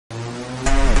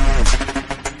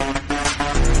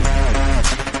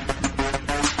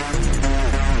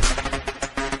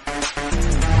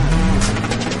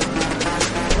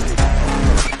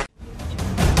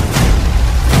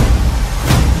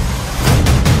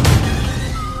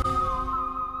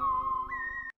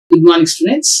Good morning,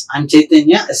 students. I'm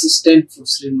Chaitanya, Assistant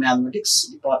Professor in Mathematics,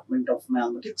 Department of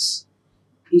Mathematics,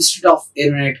 Institute of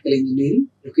Aeronautical Engineering,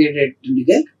 located at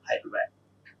Dundigal, Hyderabad.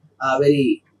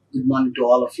 Very good morning to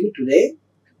all of you. Today,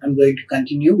 I'm going to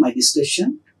continue my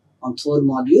discussion on third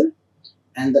module,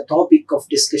 and the topic of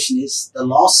discussion is the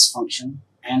loss function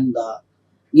and the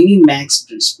minimax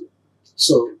principle.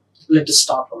 So, let us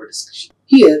start our discussion.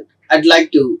 Here, I'd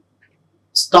like to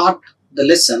start the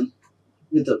lesson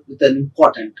with an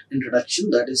important introduction,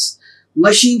 that is,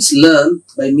 machines learn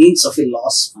by means of a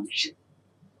loss function.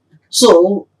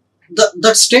 So,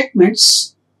 that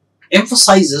statements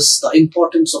emphasizes the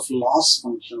importance of loss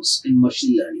functions in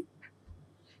machine learning.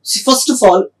 See, first of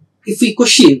all, if we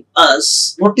question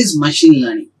us, what is machine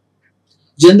learning?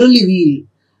 Generally, we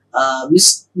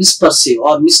misperceive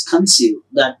or misconceive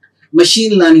that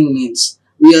machine learning means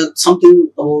we are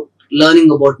something about learning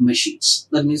about machines.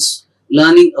 That means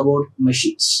learning about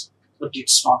machines, but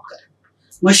it's not correct.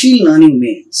 Machine learning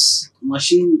means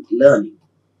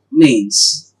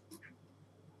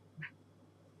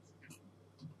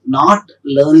not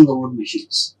learning about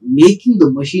machines, making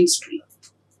the machines to learn.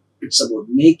 It's about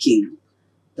making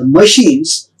the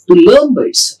machines to learn by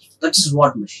itself. That is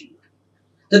what machine learning.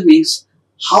 That means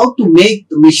how to make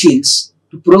the machines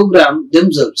to program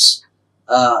themselves.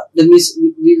 That means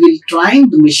we will train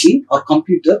the machine or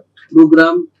computer to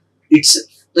program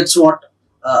itself. That's what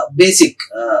basic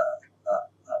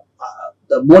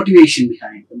the motivation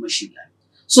behind the machine learning.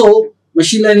 So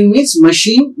machine learning means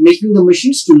making the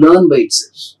machines to learn by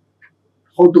itself,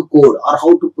 how to code or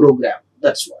how to program.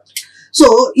 That's what.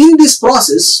 So in this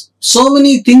process, so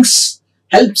many things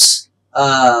helps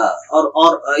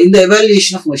or in the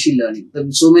evaluation of machine learning. There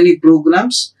are so many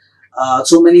programs,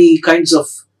 so many kinds of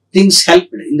things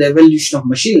helped in the evaluation of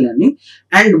machine learning,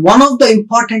 and one of the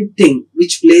important thing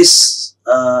which plays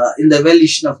in the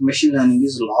evaluation of machine learning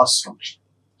is loss function.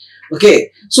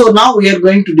 Okay, so now we are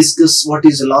going to discuss what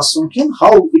is a loss function,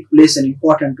 how it plays an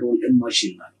important role in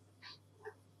machine learning.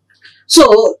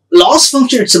 So loss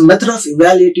function, it's a method of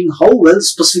evaluating how well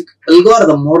specific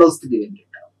algorithm models the given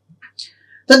data.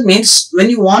 That means when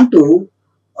you want to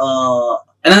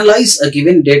analyze a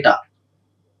given data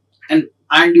and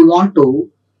you want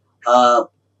to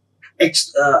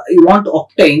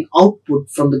obtain output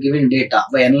from the given data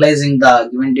by analyzing the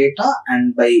given data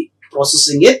and by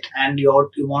processing it, and you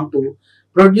want to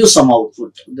produce some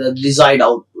output, the desired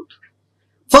output.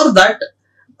 For that,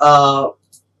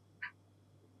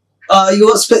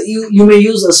 you may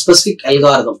use a specific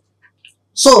algorithm.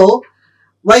 So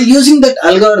while using that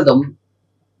algorithm,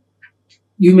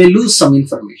 you may lose some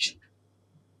information.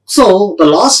 So the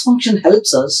loss function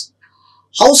helps us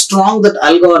how strong that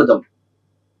algorithm,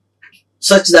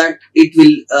 such that it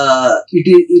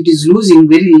is losing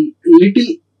very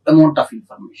little amount of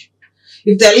information.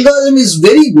 If the algorithm is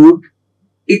very good,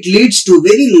 it leads to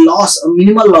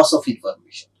minimal loss of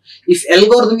information. If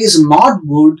algorithm is not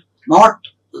good, not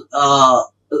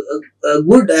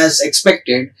good as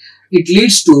expected, it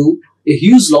leads to a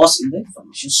huge loss in the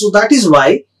information. So that is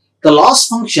why the loss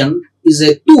function is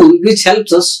a tool which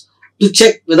helps us to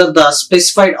check whether the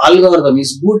specified algorithm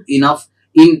is good enough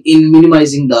in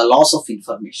minimizing the loss of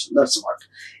information. That's what.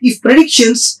 If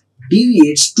predictions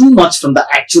deviates too much from the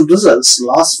actual results,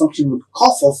 loss function would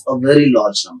cough off a very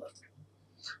large number.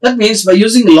 That means by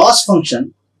using loss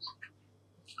function,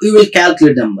 we will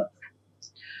calculate the number.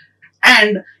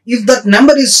 And if that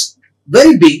number is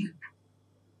very big,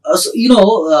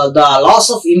 the loss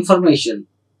of information,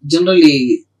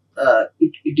 generally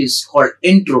it is called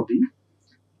entropy.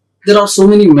 There are so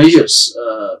many measures,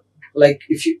 like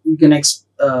if you can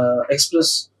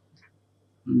express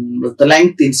the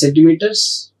length in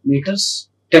centimeters, meters,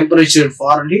 temperature in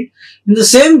Fahrenheit. In the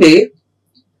same way,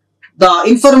 the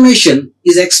information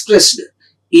is expressed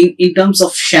in terms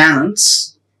of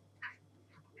channels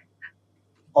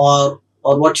or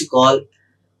what you call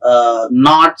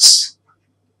knots.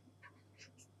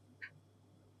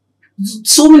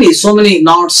 So many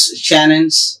knots,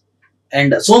 channels,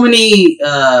 and so many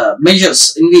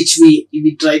measures in which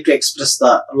we try to express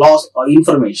the loss or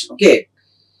information. Okay,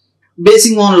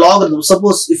 basing on logarithm.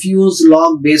 Suppose if you use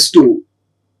log base 2,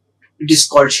 it is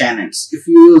called channels. If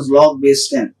you use log base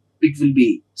 10, it will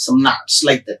be some knots,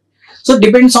 like that. So it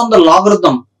depends on the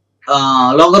logarithm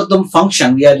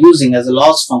function we are using as a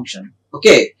loss function.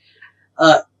 Okay,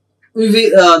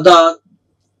 the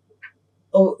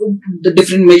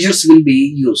different measures will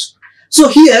be used. So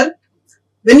here,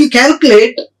 when you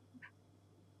calculate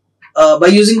by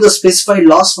using the specified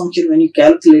loss function, when you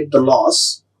calculate the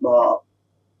loss or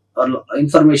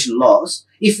information loss,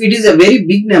 if it is a very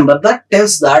big number, that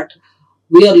tells that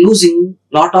we are losing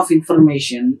lot of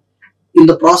information in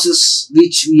the process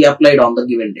which we applied on the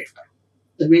given data.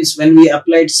 That means when we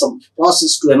applied some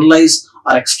process to analyze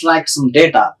or extract some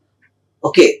data,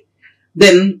 okay,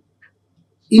 then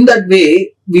in that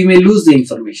way we may lose the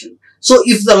information. So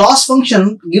if the loss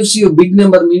function gives you a big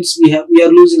number, means we are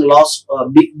losing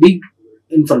big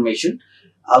information,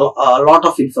 a lot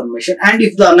of information, and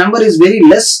if the number is very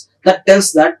less, that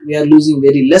tells that we are losing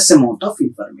very less amount of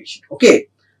information. Okay,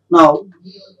 now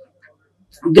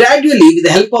gradually with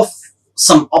the help of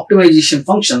some optimization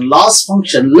function, loss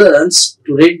function learns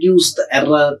to reduce the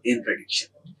error in prediction.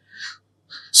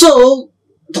 So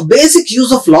the basic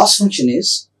use of loss function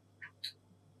is,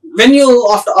 when you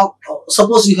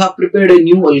suppose you have prepared a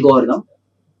new algorithm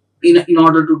in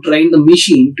order to train the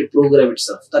machine to program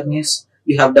itself. That means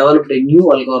you have developed a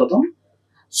new algorithm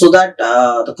so that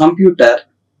the computer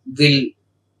will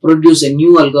produce a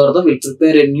new algorithm, will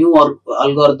prepare a new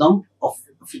algorithm of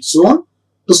its own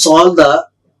to solve the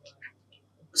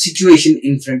situation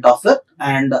in front of it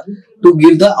and to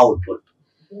give the output.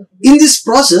 In this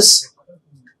process,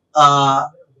 the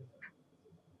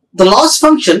loss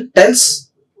function tells,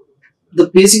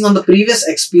 basing on the previous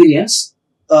experience,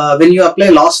 when you apply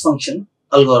loss function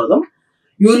algorithm,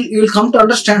 you will come to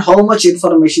understand how much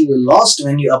information you lost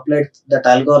when you applied that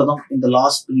algorithm in the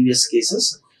previous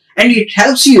cases, and it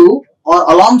helps you or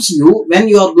alarms you when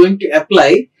you are going to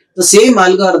apply the same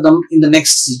algorithm in the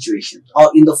next situation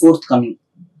or in the forthcoming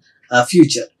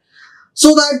future,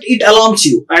 so that it alarms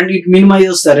you and it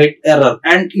minimizes the error,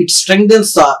 and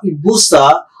it boosts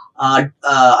the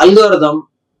algorithm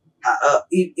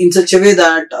in such a way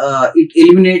that it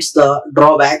eliminates the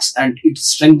drawbacks and it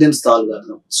strengthens the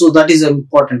algorithm. So that is an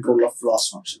important role of loss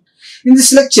function. In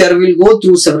this lecture, we will go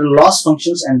through several loss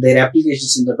functions and their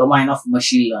applications in the domain of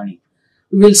machine learning.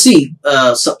 We will see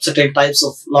certain types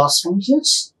of loss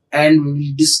functions, and we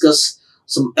will discuss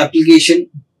some application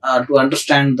to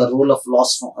understand the role of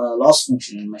loss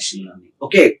function in machine learning.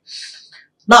 Okay.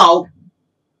 Now,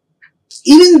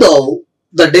 even though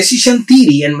the decision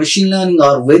theory and machine learning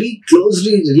are very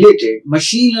closely related,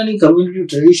 machine learning community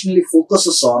traditionally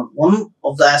focuses on one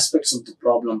of the aspects of the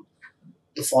problem,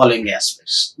 the following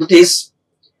aspects. That is,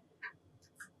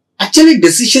 actually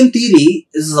decision theory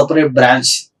is a separate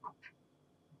branch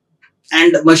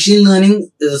and machine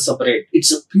learning is a separate.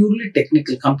 It's a purely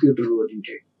technical, computer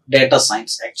oriented data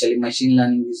science. Actually, machine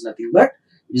learning is nothing but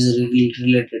it is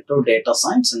related to data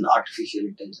science and artificial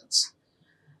intelligence.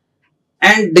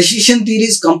 And decision theory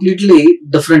is completely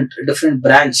different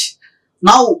branch.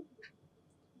 Now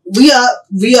we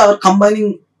are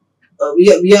combining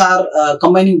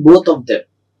combining both of them.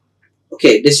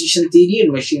 Okay, decision theory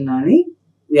and machine learning,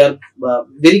 we are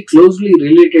very closely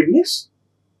related. Means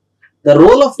the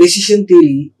role of decision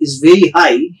theory is very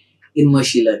high in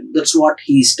machine learning. That's what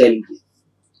he is telling you.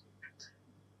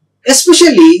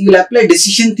 Especially, you will apply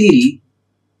decision theory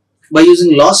by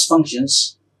using loss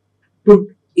functions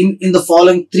to in the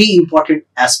following three important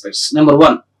aspects. Number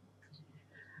one,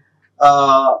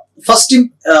 first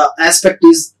aspect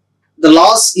is the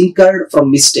loss incurred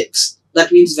from mistakes. That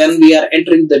means when we are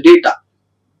entering the data,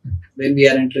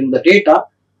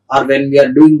 or when we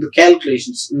are doing the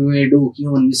calculations, we may do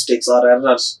human mistakes or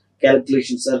errors,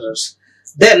 calculations errors.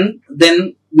 Then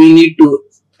we need to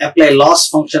apply loss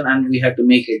function and we have to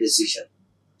make a decision.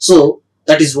 So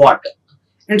that is what.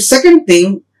 And second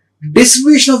thing,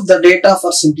 distribution of the data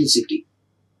for simplicity.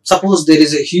 Suppose there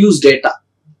is a huge data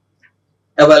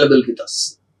available with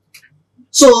us.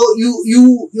 So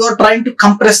you are trying to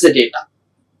compress the data.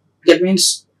 That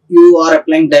means you are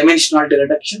applying dimensionality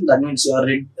reduction. That means you are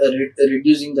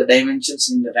reducing the dimensions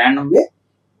in a random way,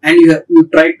 and you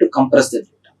try to compress the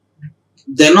data.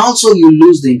 Then also you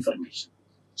lose the information.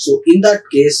 So in that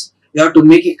case, you have to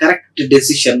make a correct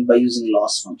decision by using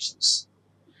loss functions.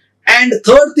 And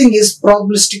third thing is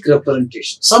probabilistic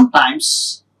representation.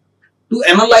 Sometimes to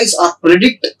analyze or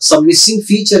predict some missing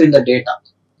feature in the data,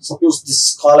 suppose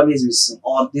this column is missing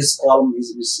or this column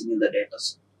is missing in the data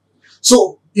set.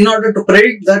 So in order to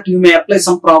predict that, you may apply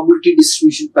some probability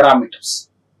distribution parameters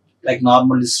like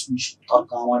normal distribution or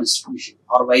gamma distribution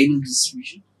or variance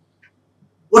distribution.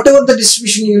 Whatever the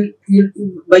distribution,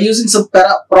 you by using some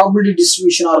probability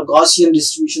distribution or Gaussian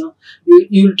distribution,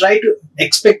 you will try to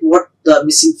expect what the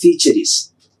missing feature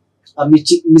is, a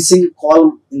missing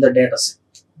column in the data set.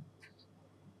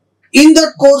 In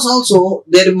that course also,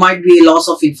 there might be a loss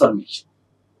of information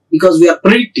because we are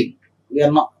predicting.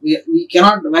 We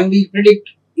cannot, when we predict,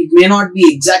 it may not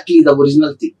be exactly the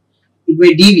original thing. It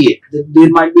may deviate. There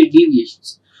might be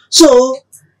deviations. So,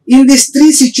 in these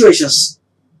three situations,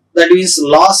 that is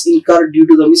loss incurred due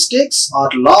to the mistakes or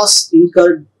loss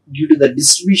incurred due to the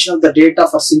distribution of the data,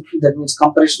 for simply that means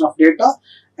compression of data,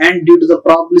 and due to the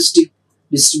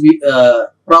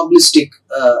probabilistic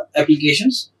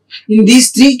applications. In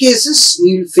these three cases,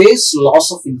 we will face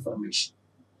loss of information.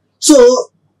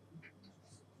 So,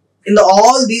 in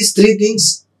all these three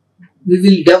things, we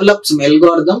will develop some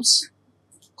algorithms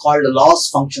called loss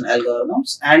function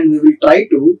algorithms, and we will try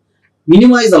to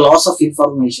minimize the loss of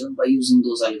information by using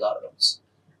those algorithms.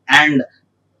 And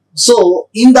so,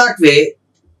 in that way,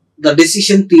 the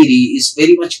decision theory is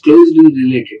very much closely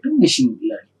related to machine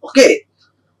learning. Okay,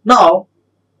 now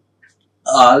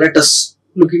let us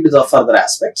look into the further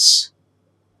aspects.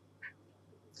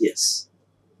 Yes.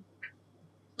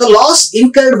 The loss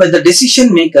incurred by the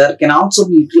decision maker can also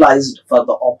be utilized for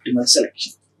the optimal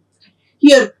selection.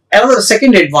 Here, another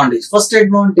second advantage. First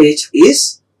advantage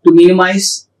is to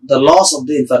minimize the loss of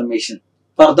the information.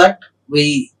 For that,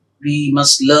 we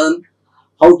must learn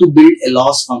how to build a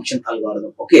loss function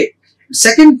algorithm. Okay.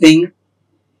 Second thing,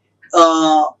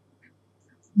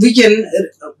 we can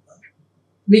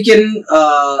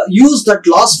use that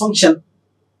loss function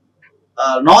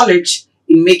knowledge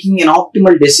in making an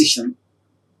optimal decision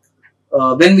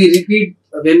when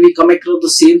we come across the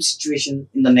same situation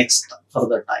in the next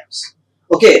further times.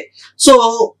 Okay,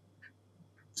 so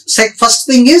first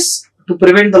thing is to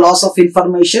prevent the loss of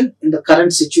information in the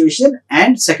current situation,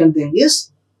 and second thing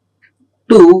is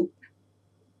to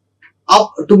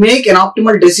make an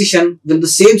optimal decision when the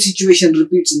same situation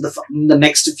repeats in the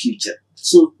next future.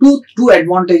 So two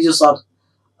advantages are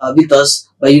with us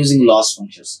by using loss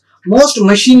functions. Most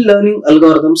machine learning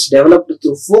algorithms developed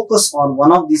to focus on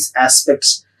one of these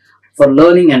aspects for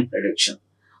learning and prediction.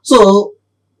 So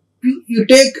you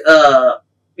take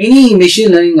any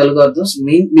machine learning algorithms,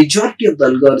 majority of the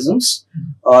algorithms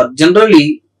are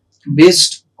generally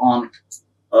based on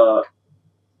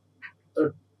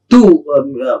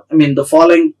the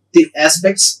following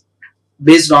aspects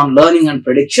based on learning and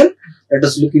prediction. Let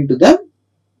us look into them.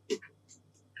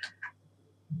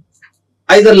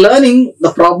 Either learning the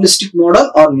probabilistic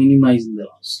model or minimizing the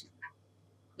loss.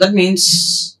 That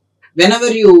means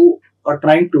whenever you are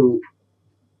trying to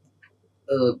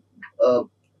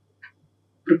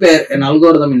prepare an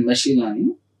algorithm in machine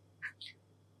learning,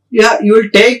 you will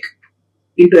take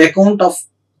into account of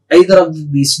either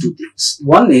of these two things.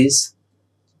 One is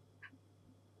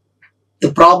the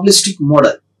probabilistic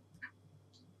model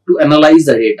to analyze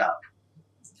the data,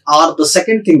 or the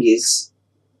second thing is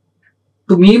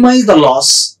to minimize the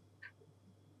loss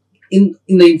in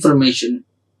the information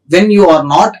when you are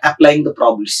not applying the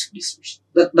probabilistic distribution.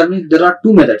 That means there are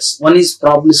two methods. One is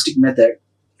probabilistic method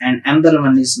and another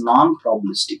one is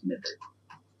non-probabilistic method.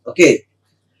 Okay.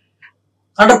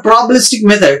 Under probabilistic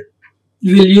method,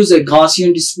 you will use a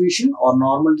Gaussian distribution or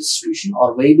normal distribution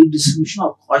or variable distribution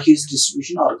or Cauchy's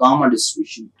distribution or gamma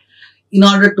distribution in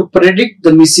order to predict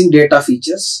the missing data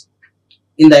features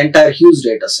in the entire huge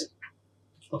data set.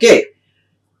 Okay.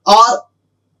 Or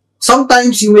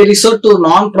sometimes you may resort to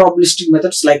non-probabilistic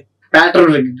methods like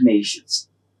pattern recognitions,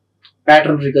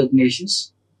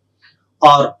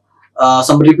 or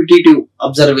some repetitive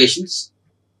observations,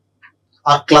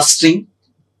 or clustering,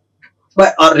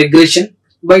 or regression.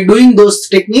 By doing those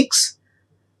techniques,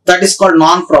 that is called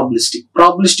non-probabilistic.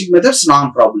 Probabilistic methods,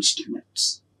 non-probabilistic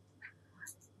methods.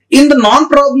 In the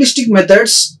non-probabilistic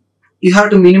methods, you have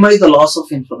to minimize the loss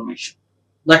of information.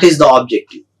 That is the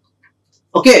objective.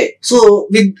 Okay, so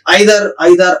with either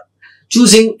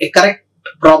choosing a correct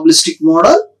probabilistic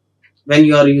model when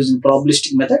you are using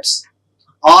probabilistic methods,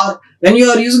 or when you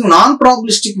are using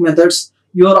non-probabilistic methods,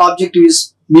 your objective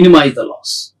is minimize the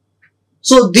loss.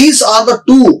 So these are the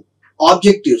two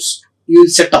objectives you will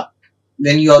set up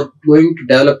when you are going to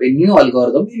develop a new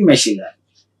algorithm in machine learning.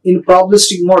 In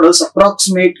probabilistic models,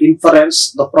 approximate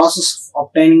inference, the process of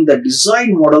obtaining the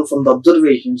design model from the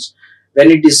observations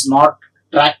when it is not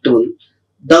tractable,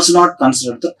 does not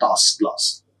consider the task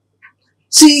loss.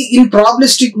 See, in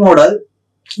probabilistic model,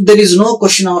 there is no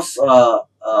question of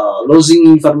losing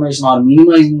information or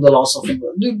minimizing the loss of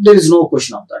information. There is no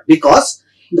question of that, because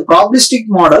in the probabilistic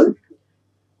model,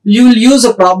 you will use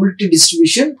a probability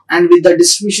distribution, and with the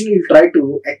distribution, you will try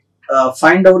to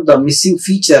find out the missing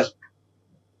feature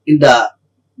in the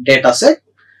data set.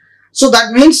 So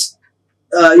that means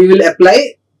you will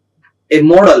apply a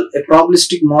model, a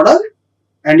probabilistic model,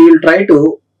 and you will try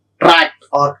to track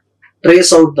or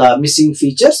trace out the missing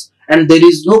features, and there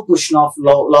is no question of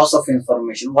loss of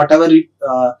information. Whatever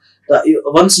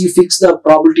once you fix the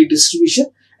probability distribution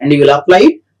and you will apply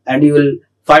it, and you will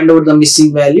find out the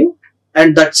missing value,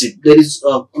 and that's it. There is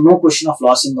no question of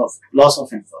loss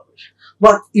of information.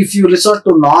 But if you resort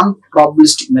to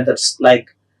non-probabilistic methods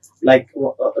like let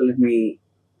me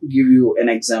give you an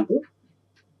example.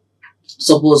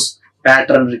 Suppose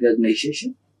pattern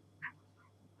recognition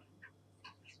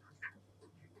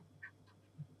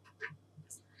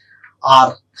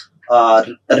or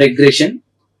regression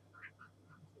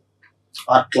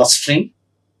or clustering.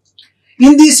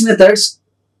 In these methods,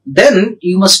 then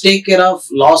you must take care of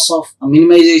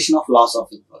minimization of loss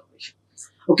of information.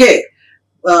 Okay,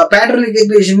 pattern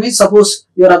recognition means suppose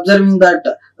you are observing that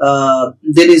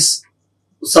there is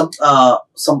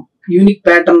some unique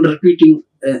pattern repeating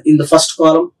in the first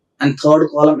column and third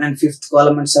column and fifth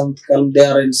column and seventh column. They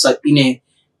are in a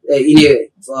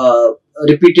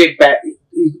repeated pattern.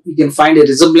 You can find a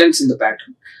resemblance in the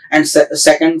pattern, and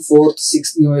second, fourth,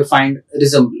 sixth you may find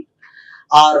resemblance,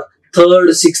 or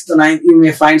third, sixth, ninth you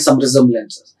may find some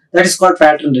resemblances. That is called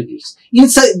pattern recognition.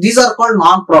 Inside, these are called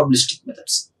non-probabilistic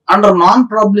methods. Under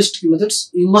non-probabilistic methods,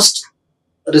 you must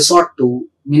resort to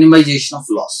minimization of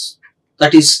loss.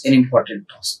 That is an important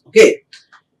task. Okay,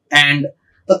 and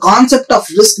the concept of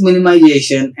risk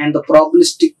minimization and the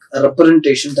probabilistic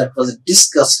representation that was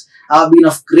discussed have been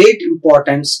of great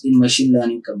importance in machine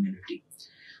learning community.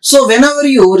 So whenever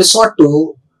you resort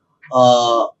to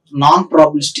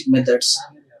non-probabilistic methods,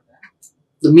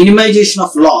 the minimization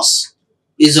of loss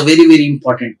is a very, very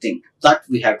important thing that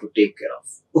we have to take care of.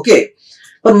 Okay.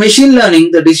 For machine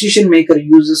learning, the decision maker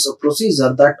uses a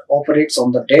procedure that operates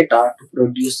on the data to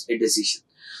produce a decision.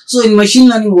 So in machine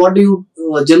learning, what do you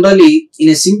generally, in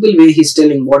a simple way, he's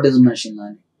telling what is machine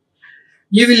learning.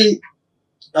 You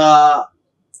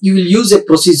will use a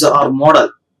procedure or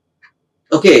model,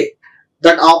 okay,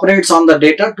 that operates on the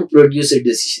data to produce a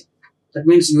decision. That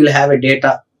means you will have a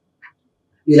data,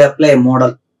 you will apply a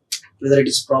model, whether it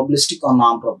is probabilistic or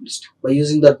non-probabilistic. By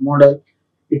using that model,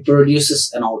 it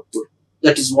produces an output.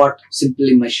 That is what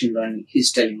simply machine learning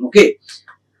is telling. Okay.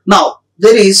 Now,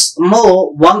 there is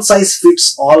no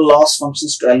one-size-fits-all loss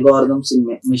functions to algorithms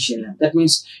in machine learning. That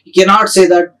means you cannot say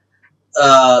that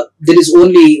there is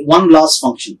only one loss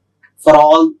function for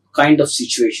all kind of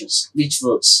situations which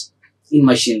works in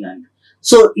machine learning.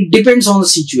 So it depends on the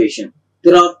situation.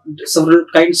 There are several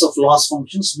kinds of loss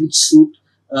functions which suit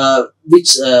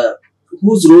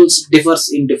whose rules differs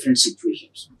in different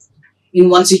situations. In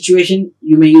one situation,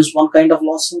 you may use one kind of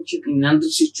loss function. In another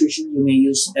situation, you may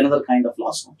use another kind of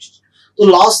loss function.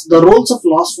 The roles of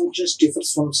loss functions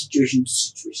differs from situation to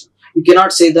situation. You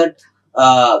cannot say that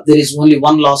there is only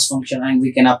one loss function and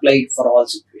we can apply it for all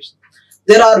situations.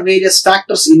 There are various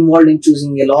factors involved in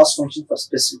choosing a loss function for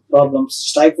specific problems.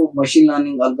 This type of machine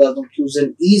learning algorithm chooses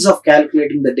an ease of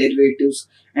calculating the derivatives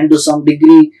and to some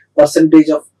degree percentage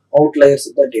of outliers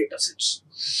of the data sets.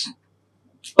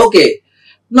 Okay,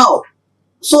 now,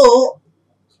 so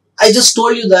I just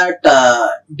told you that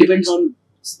depends on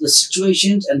the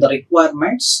situations and the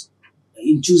requirements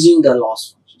in choosing the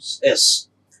loss functions. Yes.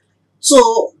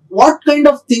 So, what kind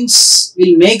of things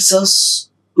will make us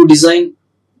to design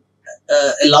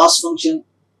a loss function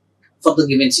for the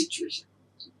given situation?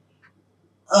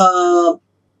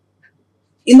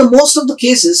 In the most of the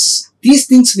cases, these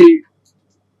things will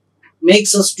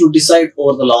makes us to decide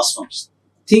over the loss function.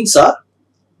 Things are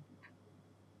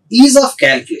ease of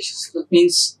calculations. That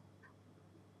means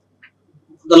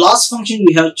the loss function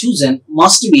we have chosen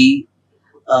must be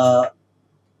very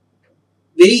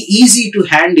easy to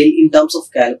handle in terms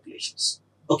of calculations.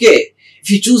 Okay, if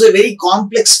you choose a very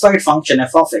complexified function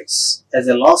f of x as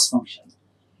a loss function,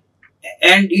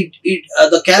 and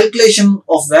the calculation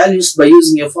of values by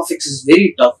using f of x is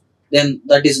very tough, then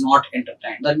that is not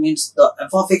entertained. That means the f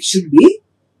of x should be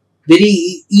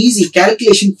very easy,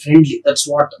 calculation friendly. That's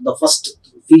what the first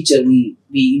feature we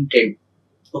intend.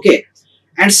 Okay,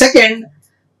 and second,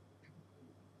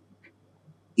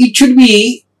 it should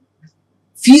be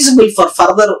feasible for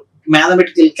further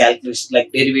mathematical calculations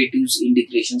like derivatives,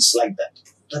 integrations, like that.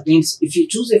 That means if you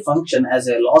choose a function as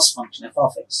a loss function f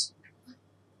of x,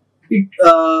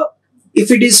 if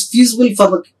it is feasible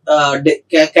for the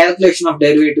calculation of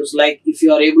derivatives, like if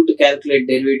you are able to calculate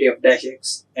derivative of dash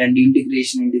x and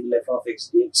integration integral f of x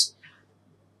dx,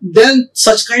 then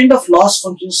such kind of loss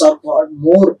functions are called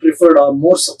more preferred or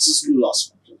more successful loss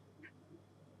functions.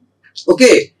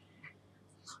 Okay,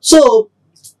 so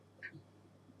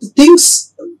the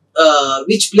things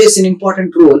which plays an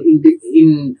important role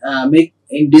in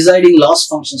deciding loss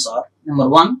functions are: number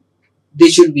one, they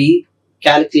should be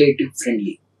calculative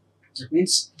friendly. That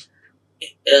means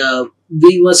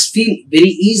we must feel very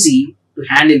easy to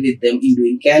handle with them in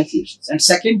doing calculations. And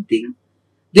second thing,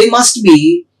 they must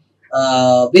be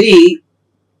very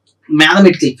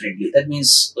mathematically friendly. That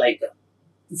means, like,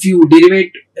 if you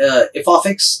derivate f of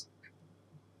x,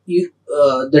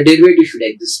 the derivative should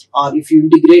exist, or if you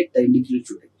integrate, the integral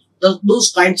should exist.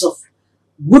 Those kinds of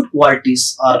good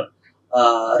qualities are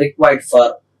required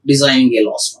for designing a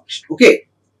loss function. Okay,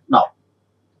 now,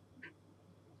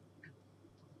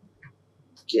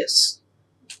 yes.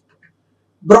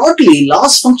 Broadly,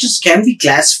 loss functions can be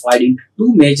classified into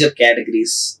two major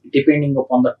categories depending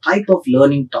upon the type of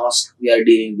learning task we are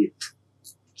dealing with.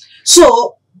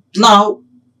 So, now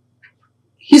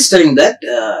he's telling that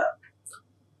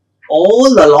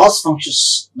all the loss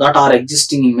functions that are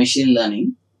existing in machine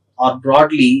learning are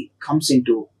broadly comes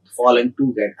into the following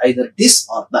two categories, either this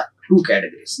or that, two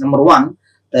categories. Number one,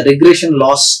 the regression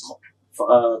loss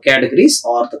categories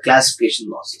or the classification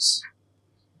losses.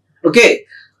 Okay,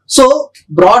 so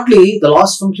broadly the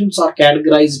loss functions are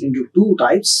categorized into two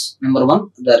types. Number one,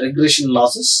 the regression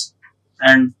losses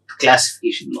and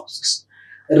classification losses.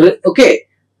 Okay,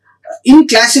 in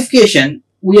classification,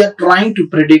 we are trying to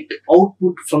predict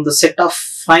output from the set of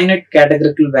finite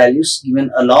categorical values given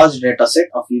a large data set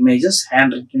of images,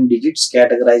 handwritten digits,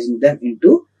 categorizing them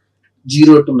into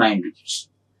 0 to 9 digits.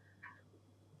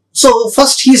 So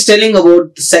first he is telling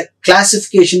about the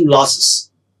classification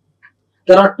losses.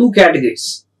 There are two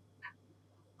categories.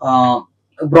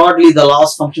 Broadly, the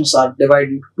loss functions are divided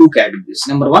into two categories.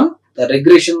 Number one, the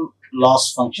regression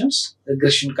loss functions,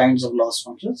 regression kinds of loss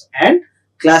functions, and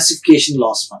classification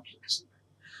loss functions.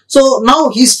 So now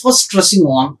he's first stressing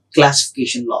on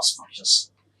classification loss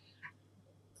functions.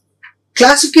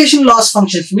 Classification loss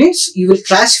functions means you will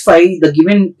classify the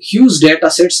given huge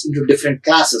data sets into different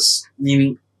classes,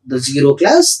 naming the 0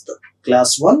 class, the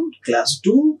class 1, class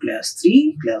 2, class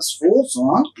 3, class 4, so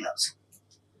on, class.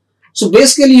 So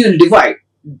basically you will divide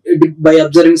by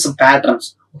observing some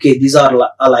patterns. Okay, these are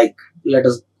alike. Let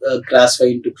us classify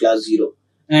into class 0.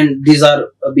 And these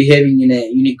are behaving in a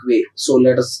unique way. So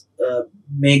let us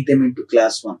make them into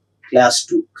class 1, class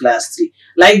 2, class 3.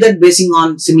 Like that, basing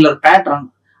on similar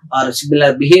pattern or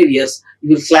similar behaviors,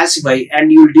 you will classify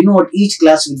and you will denote each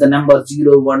class with the number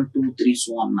 0, 1, 2, 3,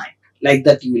 so on, 9. Like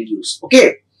that you will use.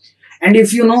 Okay. And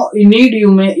if you know you need,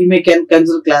 you may can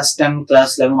consider class 10,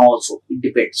 class 11 also. It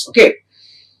depends. Okay.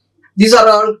 These are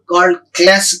all called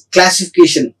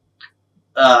classification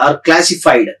or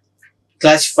classified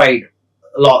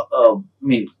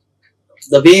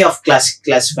the way of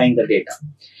classifying the data.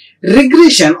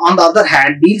 Regression, on the other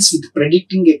hand, deals with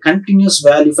predicting a continuous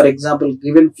value, for example,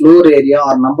 given floor area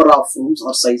or number of rooms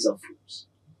or size of rooms,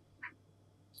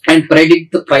 and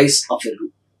predict the price of a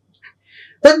room.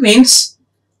 That means,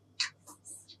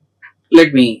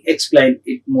 let me explain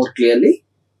it more clearly.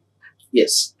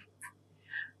 Yes.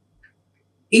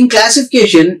 In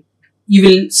classification, you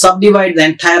will subdivide the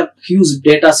entire huge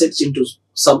data sets into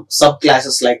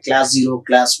subclasses like class 0,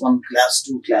 class 1, class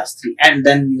 2, class 3, and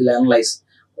then you will analyze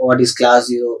what is class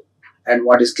 0 and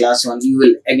what is class 1. You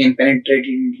will again penetrate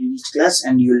into each class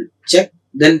and you will check.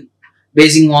 Then,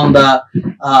 basing on the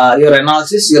your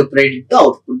analysis, you will predict the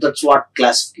output. That's what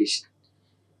classification.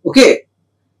 Okay.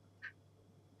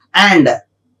 And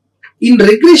in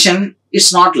regression,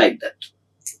 it's not like that.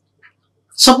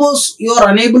 Suppose you are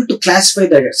unable to classify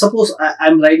the data. Suppose I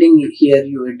am writing here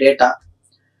your data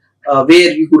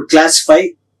where you could classify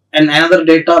and another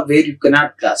data where you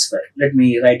cannot classify. Let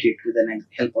me write it with the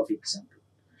help of example.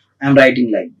 I am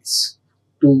writing like this: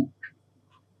 2,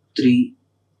 3,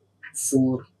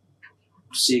 4,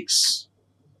 6,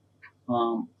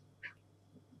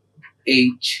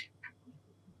 8,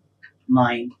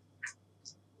 9,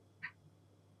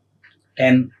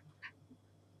 10,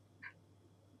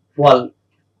 12,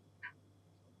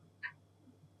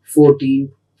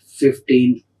 14,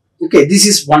 15. Okay, this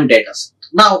is one data set.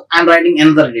 Now I am writing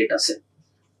another data set.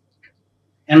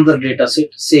 Another data set,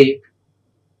 say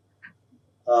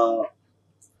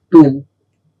 2,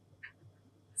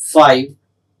 5,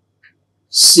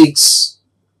 6,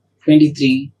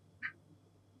 23,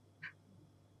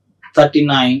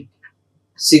 39,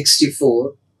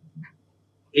 64,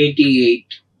 88.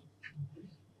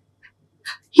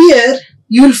 Here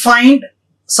you will find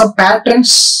some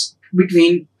patterns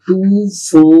between 2,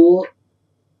 4,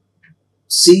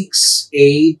 6,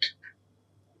 8,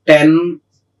 10,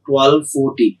 12,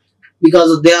 14,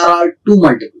 because they are all two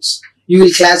multiples. You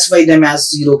will classify them as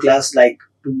 0 class, like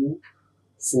 2,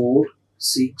 4,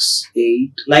 6,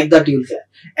 8, like that you will classify.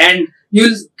 And you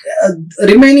will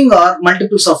remaining are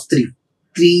multiples of 3.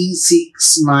 3,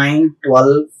 6, 9,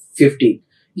 12, 15.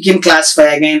 You can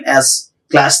classify again as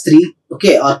class 3,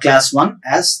 okay, or class 1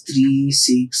 as 3,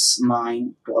 6,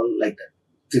 9, 12, like that,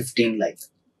 15, like that.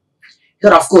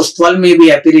 Here, of course, 12 may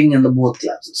be appearing in the both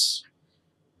classes.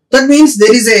 That means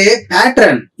there is a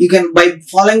pattern. You can, by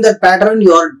following that pattern,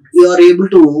 you are able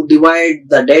to divide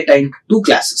the data into two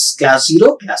classes, class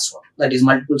 0, class 1. That is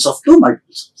multiples of 2,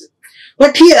 multiples of 3.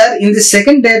 But here in the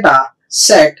second data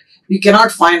set, we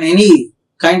cannot find any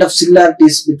kind of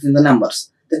similarities between the numbers.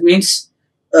 That means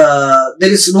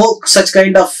there is no such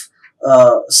kind of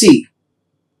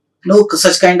no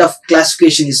such kind of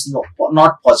classification is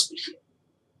not possible here.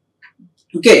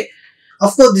 Okay,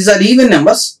 of course these are even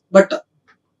numbers, but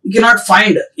you cannot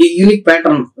find a unique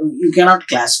pattern. You cannot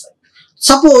classify.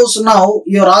 Suppose now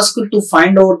you are asked to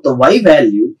find out the y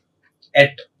value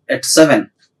at 7.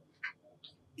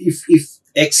 If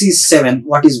x is 7,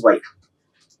 what is y?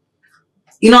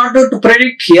 In order to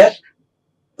predict here,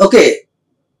 okay,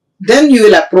 then you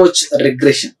will approach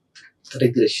regression.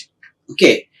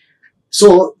 Okay,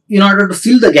 so in order to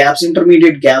fill the gaps,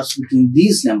 intermediate gaps between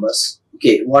these numbers,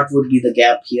 okay, what would be the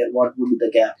gap here? What would be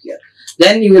the gap here?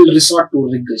 Then you will resort to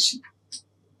regression.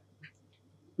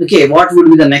 Okay, what would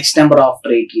be the next number after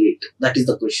 88? That is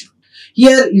the question.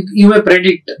 Here you may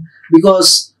predict,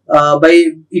 because by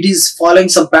it is following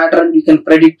some pattern, you can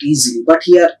predict easily. But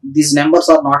here these numbers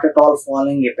are not at all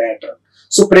following a pattern.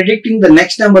 So predicting the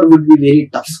next number would be very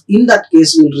tough. In that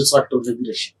case, we will resort to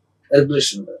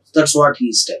regression. That's what he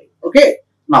is telling. Okay,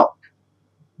 now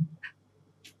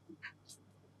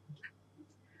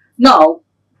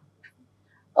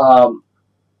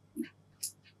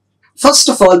first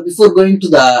of all, before going to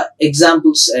the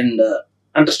examples and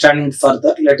understanding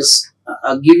further, let us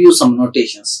give you some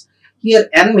notations. Here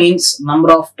n means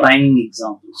number of training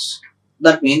examples.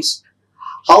 That means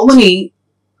how many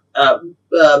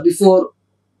before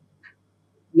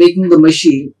making the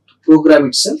machine to program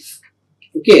itself.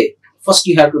 Okay, first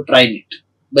you have to train it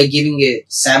by giving a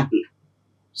sample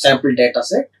data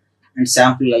set and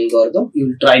sample algorithm. You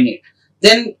will train it.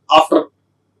 Then after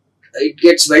it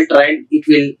gets well trained, it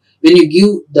will, when you give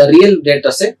the real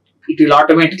data set, it will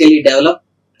automatically develop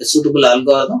a suitable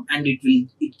algorithm and it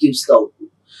gives the output.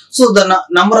 So the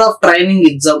number of training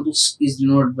examples is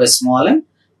denoted by small n,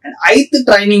 and ith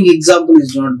training example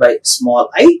is denoted by small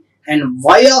I, and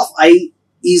y of I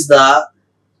is the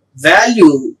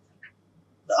value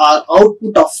or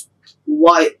output of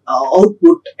y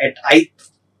output at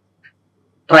ith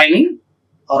training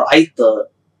or ith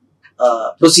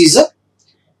procedure,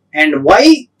 and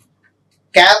y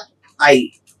cap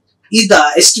I is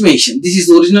the estimation. This is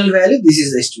the original value, this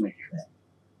is the estimated value.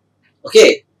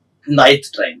 Okay, in the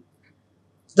ith training.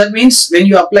 That means when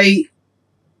you apply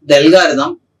the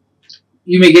algorithm,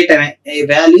 you may get a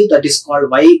value that is called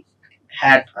y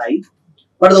hat I,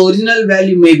 but the original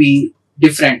value may be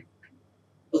different.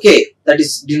 Okay, that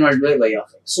is denoted by y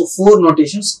of I. So 4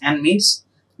 notations. N means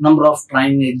number of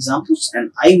training examples,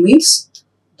 and I means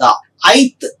the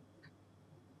ith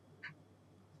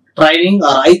training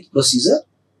or ith procedure,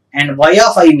 and y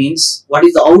of I means what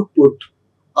is the output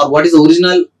or what is the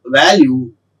original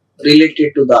value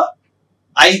related to the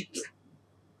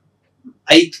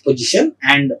ith position,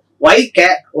 and y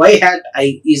hat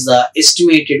I is the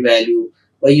estimated value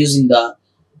by using the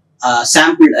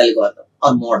sampled algorithm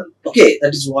or model. Okay,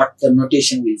 that is what the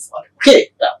notation will follow. Okay,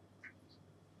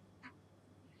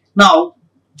 now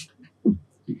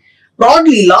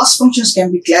broadly, loss functions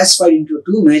can be classified into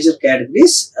 2 major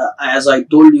categories, as I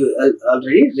told you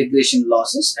already: regression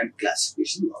losses and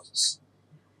classification losses.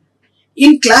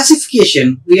 In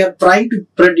classification, we are trying to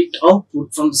predict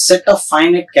output from the set of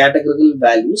finite categorical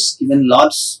values given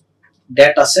large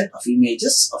data set of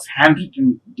images of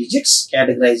handwritten digits,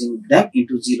 categorizing them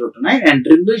into 0 to 9, and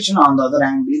regression on the other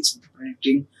hand is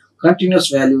predicting continuous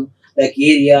value like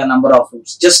area, number of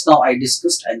rooms. Just now I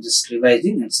discussed, I'm just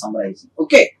revising and summarizing.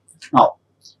 Okay, now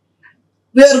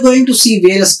we are going to see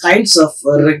various kinds of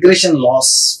regression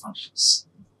loss functions.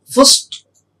 First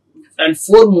and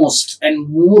foremost and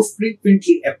more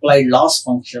frequently applied loss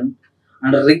function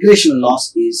under regression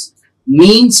loss is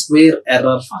mean square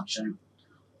error function.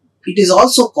 It is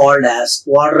also called as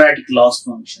quadratic loss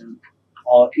function,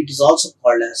 or it is also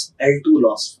called as L2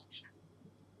 loss function.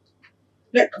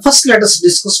 First let us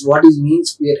discuss what is mean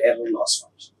square error loss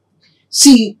function.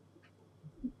 See,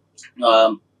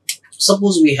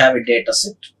 suppose we have a data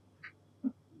set,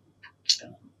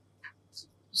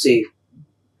 say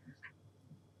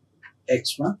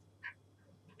x1,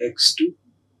 x2,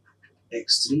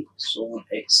 x3, so on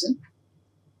xn,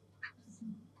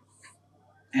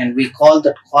 and we call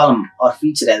that column or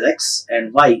feature as x,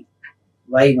 and y,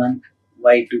 y1,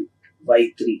 y2,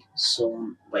 y3, so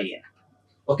on yn.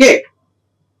 Okay,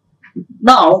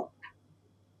 now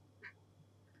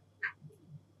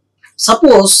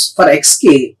suppose for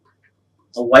xk,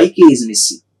 yk is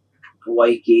missing.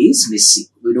 Yk is missing.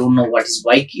 We don't know what is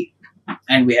yk,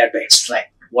 and we have to extract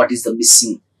what is the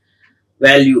missing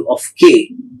value of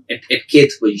k at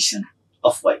kth position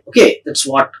of y. Okay, that's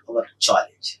what our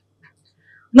challenge.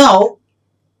 Now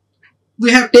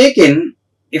we have taken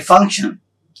a function,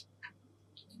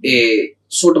 a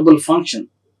suitable function,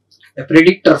 a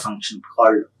predictor function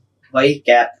called y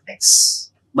cap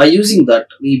x. By using that,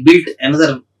 we built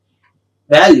another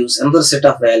set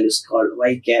of values called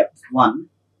y cap 1,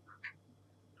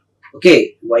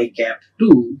 okay, y cap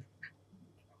 2,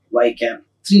 y cap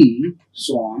 3,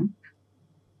 so on,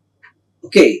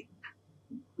 okay,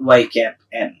 y cap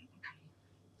n.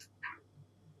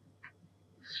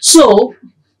 So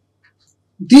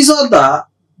these are the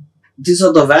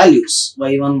values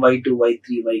y1, y2,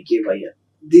 y3, yk, yn.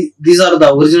 These are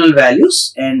the original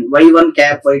values, and y1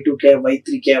 cap, y2 cap,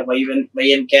 y3 cap,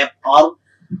 yn cap are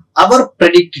our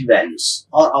predicted values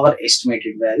or our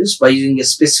estimated values by using a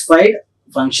specified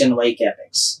function y cap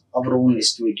x, our own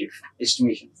estimation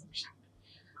function.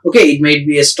 Okay, it may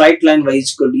be a straight line y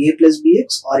is equal to a plus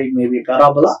bx, or it may be a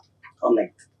parabola or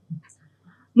like that.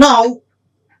 Now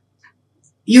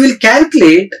you will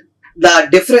calculate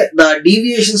the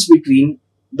deviations between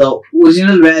the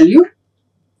original value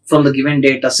from the given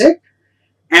data set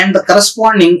and the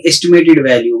corresponding estimated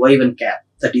value y1 cap,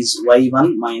 that is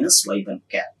y1 minus y1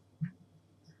 cap,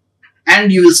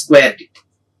 and you will square it.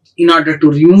 In order to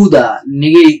remove the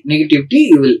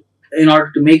negativity, in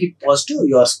order to make it positive,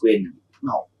 you are squaring it.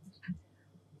 Now,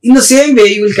 in the same way,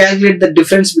 you will calculate the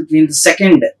difference between the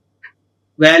second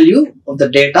value of the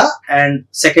data and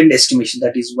second estimation,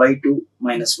 that is y2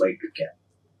 minus y2 cap,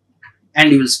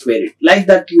 and you will square it. Like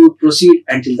that, you proceed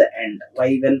until the end,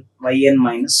 yn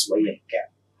minus yn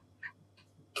cap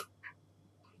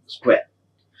square.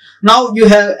 Now you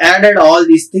have added all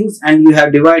these things and you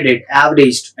have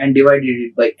averaged and divided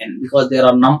it by n, because there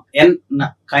are n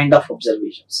kind of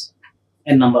observations,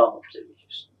 n number of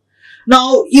observations.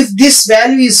 Now if this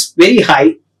value is very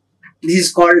high, this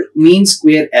is called mean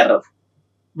square error.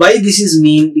 Why this is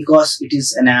mean? Because it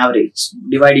is an average.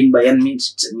 Dividing by n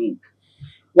means it's a mean.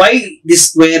 Why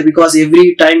this square? Because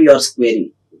every time you are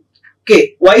squaring.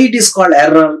 Okay, why it is called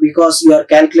error? Because you are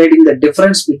calculating the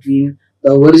difference between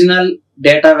the original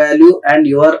data value and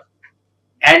your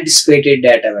anticipated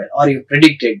data value or your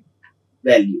predicted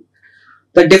value.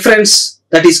 The difference,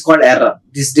 that is called error.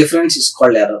 This difference is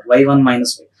called error, y1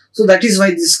 minus y. So that is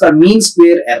why this is called mean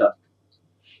square error.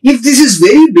 If this is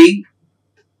very big,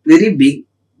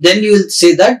 then you will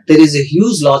say that there is a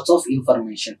huge loss of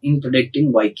information in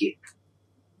predicting yk.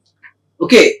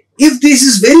 Okay, if this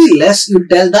is very less, you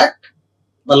tell that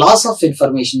the loss of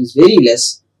information is very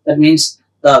less. That means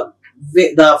the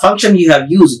function you have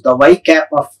used, the y cap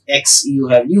of x you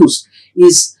have used,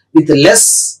 is with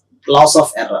less loss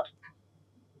of error,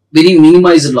 very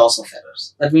minimized loss of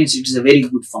errors. That means it is a very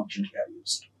good function you have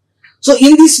used. So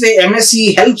in this way,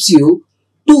 MSE helps you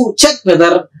to check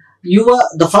whether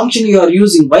the function you are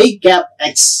using, y cap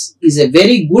x, is a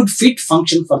very good fit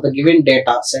function for the given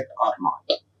data set or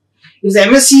not. If the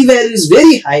MSE value is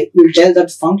very high, you will tell that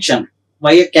function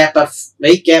y cap of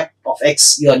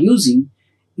x you are using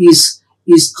is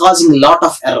causing a lot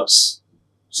of errors.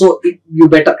 So you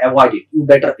better avoid it. You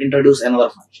better introduce another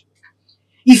function.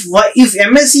 If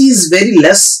MSE is very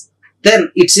less,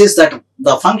 then it says that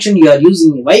the function you are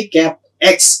using, y cap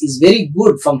x, is very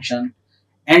good function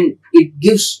and it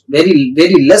gives very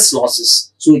less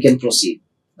losses, so we can proceed.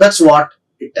 That's what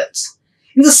it tells.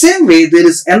 In the same way, there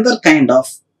is another kind of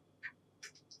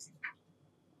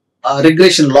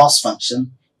regression loss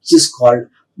function, which is called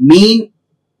mean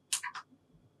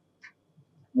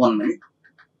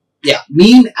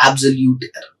absolute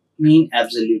error. Mean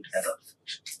absolute error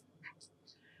function.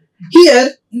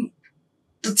 Here,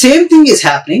 the same thing is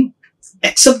happening,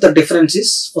 except the difference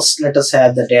is, first let us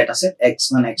have the data set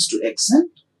x1, x2, xn.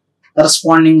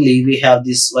 Correspondingly, we have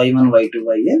this y1, y2,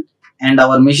 yn, and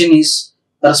our mission is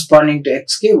corresponding to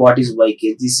xk. What is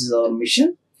yk? This is our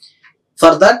mission.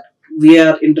 For that, we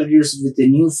are introduced with a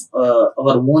new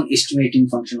our own estimating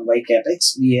function y cap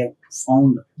x. We have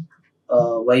found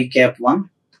y cap 1,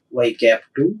 y cap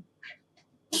 2,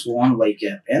 so on, y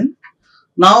cap n.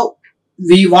 Now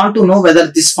we want to know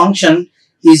whether this function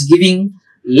is giving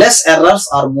less errors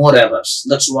or more errors.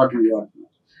 That's what we want to know.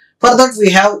 For that, we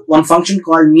have one function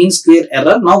called mean square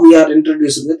error. Now we are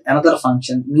introduced with another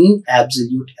function, mean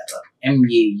absolute error,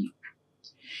 MAE.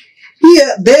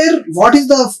 What is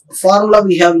the formula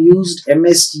we have used?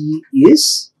 MSE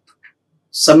is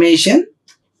summation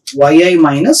yi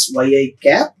minus yi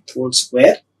cap whole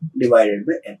square divided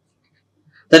by n.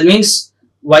 That means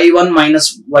y1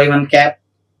 minus y1 cap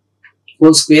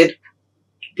whole square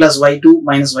plus y2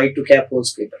 minus y2 cap whole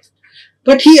square.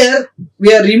 But here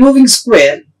we are removing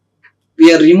square.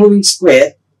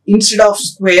 Instead of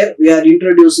square, we are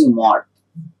introducing mod.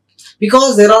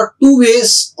 Because there are two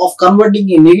ways of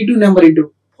converting a negative number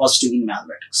into positive in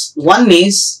mathematics. One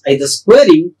is either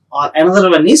squaring or another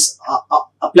one is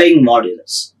applying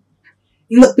modulus.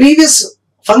 In the previous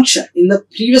function, in the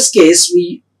previous case,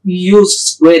 we used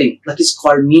squaring, that is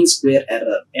called mean square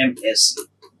error, MSE.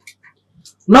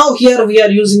 Now here we are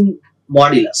using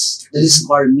modulus, that is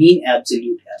called mean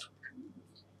absolute error.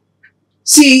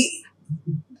 See,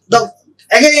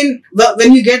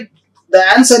 when you get the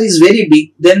answer is very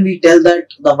big, then we tell that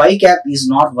the y cap is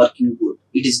not working good.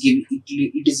 It is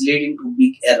leading to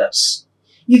big errors.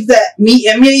 If the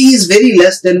MAE is very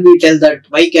less, then we tell that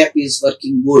y cap is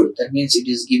working good. That means it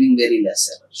is giving very less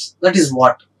errors. That is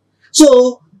what.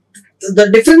 So the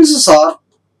differences are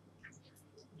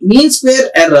mean square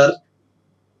error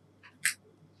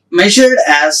measured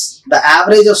as the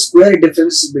average of square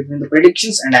differences between the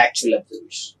predictions and actual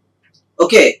observations.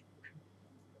 Okay.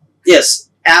 Yes.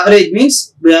 Average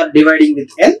means we are dividing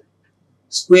with n.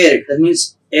 Squared, that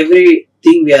means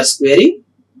everything we are squaring.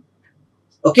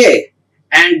 Okay.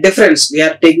 And difference, we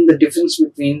are taking the difference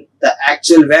between the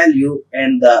actual value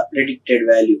and the predicted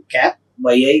value cap,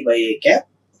 yi cap.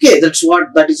 Okay,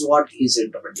 that is what he is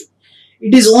interpreting.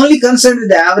 It is only concerned with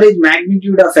the average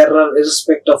magnitude of error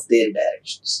irrespective of their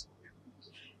directions.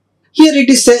 Here it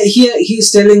is he is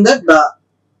telling that the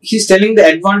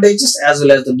advantages as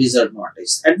well as the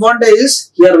disadvantages.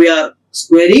 Advantages, here we are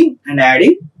squaring and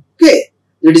adding. Okay.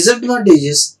 The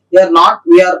disadvantages,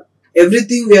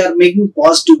 everything we are making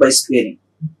positive by squaring.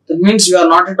 That means you are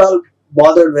not at all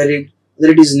bothered whether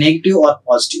it is negative or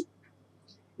positive.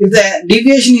 If the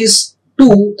deviation is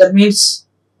 2, that means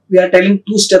we are telling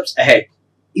 2 steps ahead.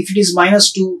 If it is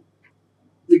 -2,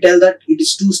 we tell that it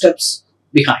is 2 steps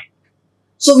behind.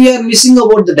 So we are missing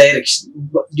about the direction.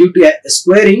 Due to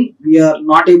squaring, we are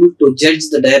not able to judge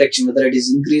the direction whether it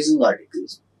is increasing or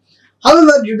decreasing.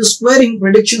 However, due to squaring,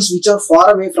 predictions which are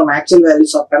far away from actual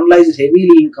values are penalized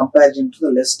heavily in comparison to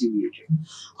the less deviated.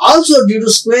 Also, due to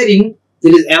squaring,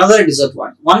 there is another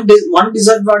disadvantage. One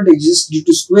disadvantage is due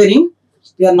to squaring,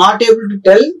 we are not able to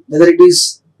tell whether it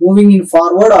is moving in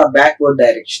forward or backward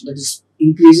direction, that is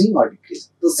increasing or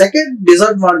decreasing. The second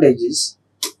disadvantage is,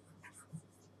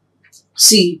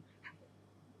 see,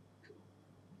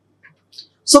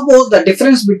 suppose the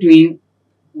difference between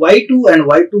y2 and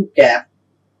y2 cap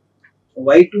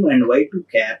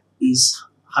is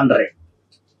 100.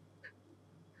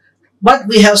 But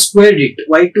we have squared it.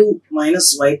 y2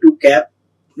 minus y2 cap,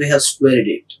 we have squared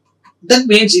it. That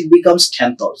means it becomes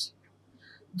 10,000.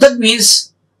 That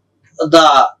means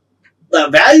the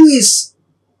value is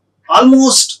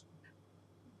almost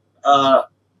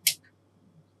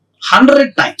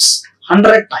 100 times.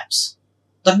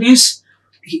 That means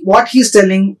what he is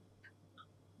telling,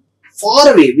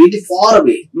 far away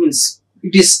means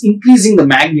it is increasing the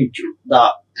magnitude.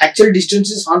 The actual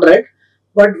distance is 100,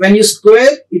 but when you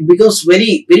square, it becomes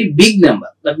very big number.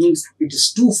 That means it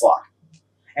is too far,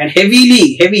 and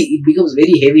heavy, it becomes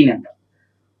very heavy number.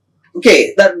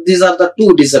 Okay, these are the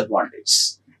two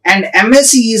disadvantages. And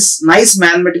MSE is nice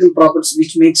mathematical properties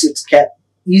which makes it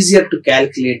easier to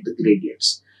calculate the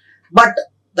gradients. But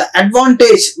the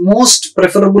advantage, most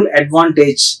preferable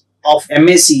advantage of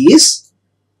MSE is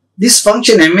this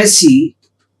function MSE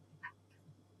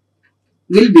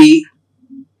will be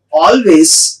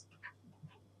always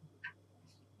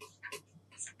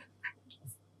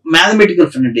mathematical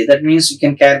friendly. That means you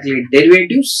can calculate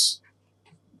derivatives,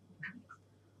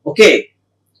 okay,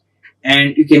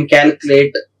 and you can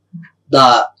calculate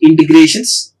the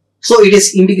integrations. So it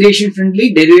is integration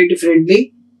friendly, derivative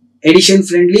friendly, addition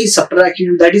friendly,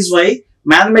 subtraction. That is why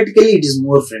mathematically it is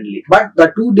more friendly. But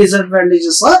the two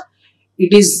disadvantages are,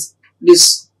 it is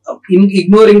this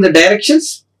ignoring the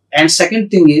directions, and second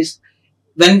thing is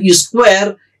when you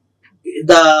square,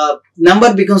 the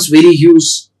number becomes very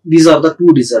huge. These are the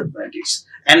two disadvantages.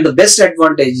 And the best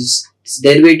advantage is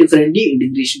derivative friendly,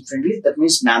 integration friendly. That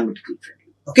means mathematical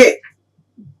friendly. Okay.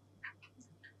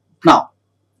 Now,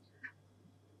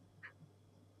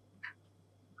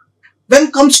 when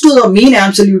it comes to the mean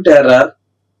absolute error,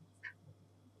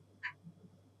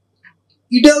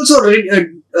 it also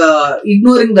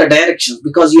ignoring the directions,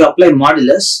 because you apply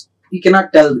modulus, you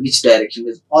cannot tell which direction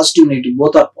is positive, negative,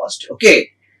 both are positive.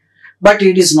 Okay, but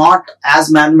it is not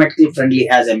as mathematically friendly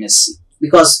as MSE,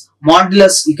 because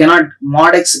modulus, you cannot,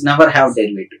 mod x never have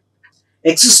derivative.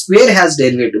 X square has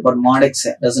derivative, but mod x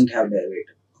doesn't have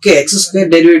derivative. Okay, x square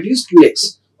derivative is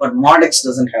 2x, but mod x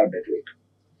doesn't have derivative.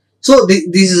 So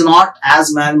this is not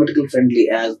as mathematical friendly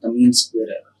as the mean square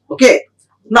error. Okay,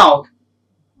 now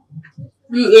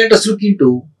let us look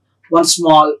into one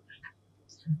small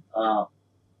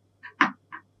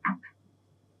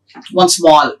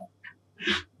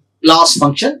loss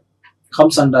function,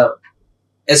 comes under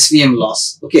SVM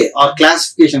loss, okay, or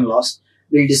classification loss.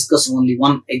 We'll discuss only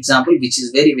one example, which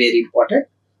is very, very important.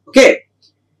 Okay,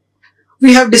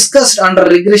 we have discussed under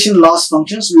regression loss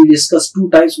functions. We discussed two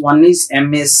types. One is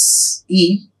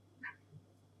MSE,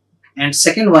 and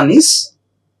second one is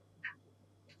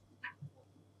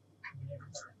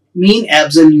mean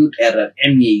absolute error,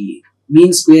 MEE,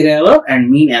 mean square error and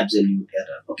mean absolute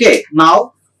error. Okay,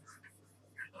 now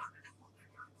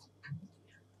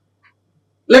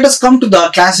let us come to the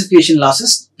classification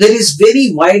losses. There is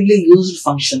very widely used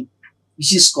function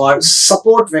which is called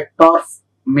support vector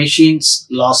machines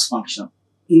loss function,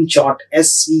 in short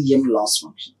SVM loss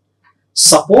function.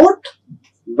 Support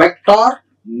vector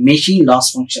machine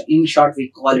loss function, in short we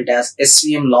call it as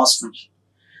SVM loss function,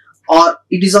 or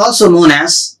it is also known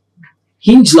as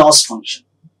hinge loss function.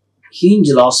 Hinge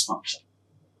loss function.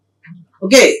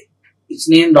 Okay, it's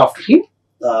named after him,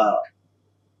 the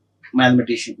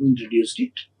mathematician who introduced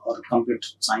it, or the computer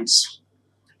science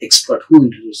expert who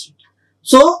introduced it.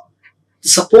 So,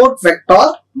 support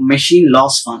vector machine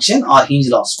loss function or hinge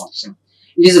loss function.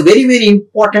 It is a very, very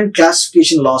important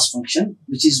classification loss function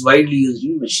which is widely used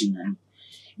in machine learning.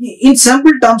 In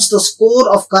simple terms, the score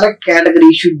of correct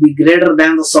category should be greater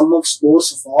than the sum of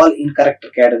scores of all incorrect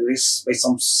categories by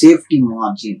some safety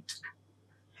margin.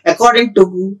 According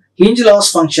to hinge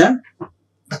loss function,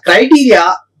 the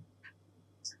criteria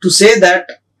to say that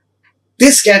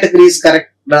this category is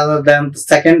correct rather than the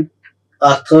second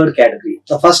or third category.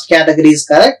 The first category is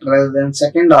correct rather than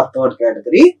second or third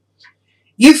category.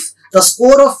 If the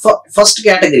score of first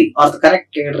category or the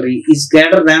correct category is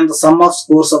greater than the sum of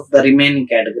scores of the remaining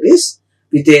categories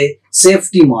with a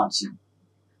safety margin.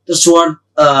 That's what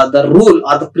the rule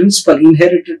or the principle,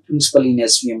 inherited principle in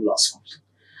SVM loss function.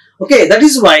 Okay, that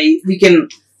is why we can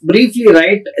briefly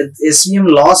write SVM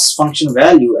loss function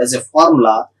value as a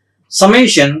formula,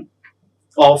 summation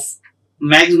of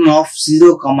maximum of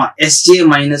 0, Sj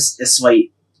minus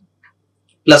Sy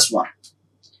plus 1.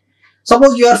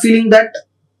 Suppose you are feeling that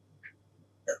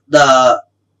the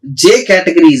J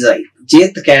category is right,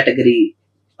 Jth category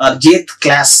or Jth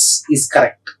class is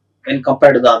correct when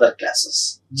compared to the other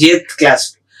classes. Jth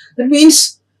class. That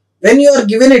means when you are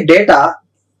given a data,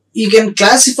 you can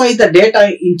classify the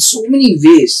data in so many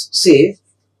ways. Say,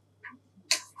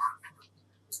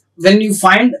 when you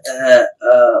find a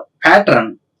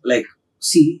pattern, like,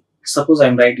 see, suppose I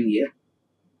am writing here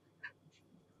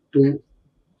 2,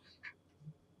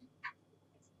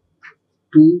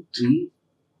 3,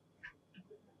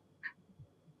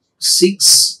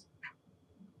 6,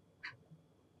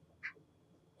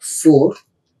 4,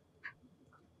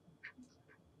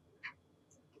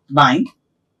 9,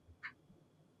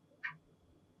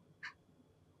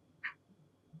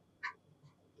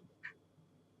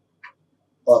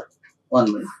 or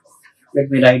 1 minute. Let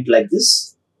me write like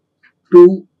this: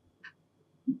 2,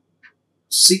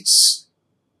 6,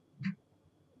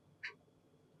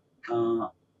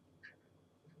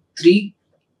 3,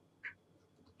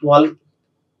 12,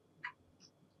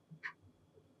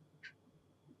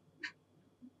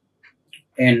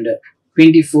 and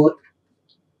 24,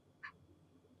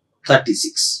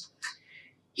 36.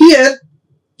 Here,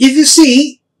 if you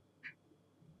see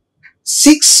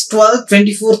 6, 12,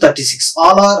 24, 36,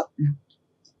 all are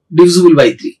divisible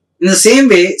by 3. In the same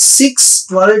way, 6,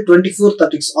 12, 24,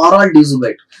 36 are all divisible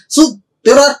by 2. So,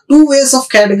 there are two ways of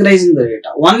categorizing the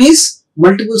data. One is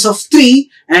multiples of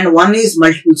 3 and one is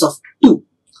multiples of 2.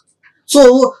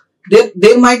 So,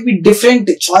 there might be different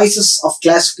choices of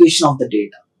classification of the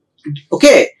data.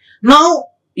 Okay. Now,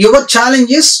 your challenge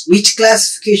is which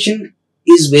classification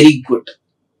is very good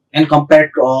and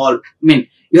compared to all. I mean,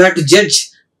 you have to judge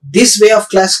this way of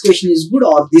classification is good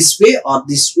or this way or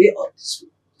this way or this way.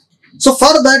 So,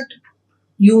 for that,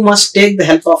 you must take the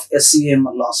help of SVM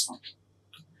loss function.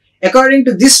 According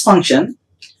to this function,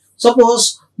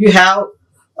 suppose you have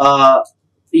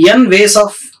n ways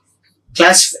of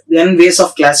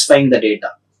classifying the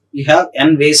data. You have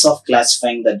n ways of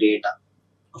classifying the data.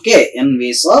 Okay, n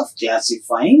ways of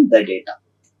classifying the data.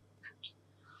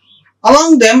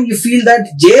 Among them, you feel that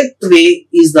jth way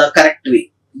is the correct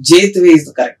way. Jth way is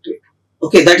the correct way.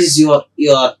 Okay, that is your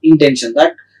intention,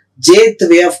 that jth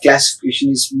way of classification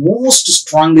is most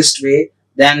strongest way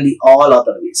than the all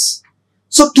other ways.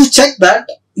 So to check that,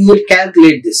 you will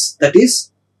calculate this. That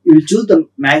is, you will choose the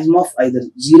maximum of either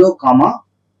 0,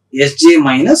 Sj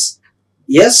minus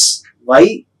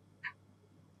Sy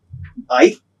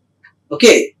I.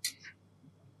 Okay,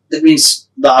 that means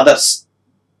the others.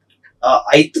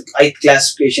 Ith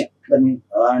classification. That means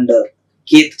and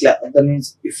kth class. That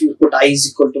means if you put I is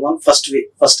equal to 1, first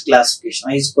classification.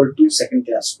 I is equal to second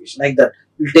classification. Like that,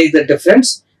 you will take the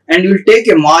difference and you will take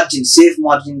a margin, safe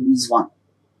margin is 1.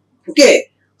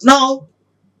 Okay, now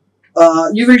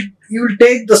you will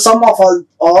take the sum of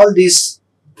all these,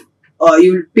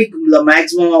 you will pick the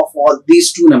maximum of all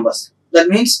these two numbers. That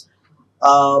means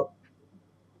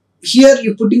here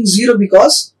you putting 0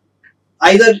 because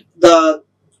either the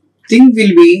thing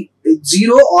will be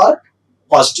 0 or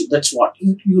positive. That's what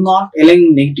you not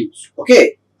allowing negatives.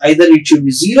 Okay, either it should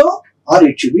be 0 or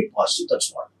it should be positive.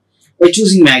 That's what, by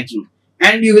choosing maximum.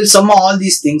 And you will sum all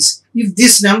these things. If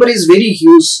this number is very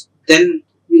huge, then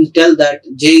you tell that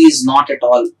J is not at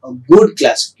all a good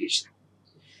classification.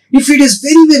 If it is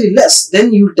very less,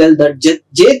 then you tell that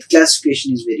Jth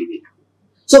classification is very good.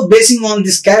 So basing on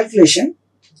this calculation,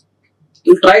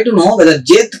 you try to know whether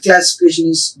Jth classification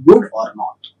is good or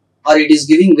not, or it is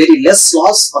giving very less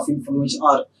loss of information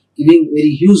or giving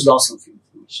very huge loss of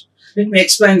information. Let me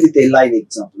explain with a live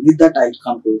example. With that, I will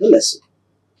conclude the lesson.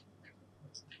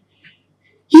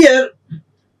 Here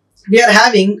we are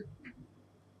having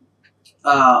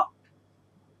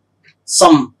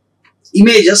some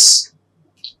images.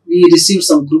 We receive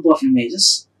some group of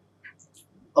images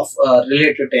of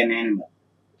related to an animal.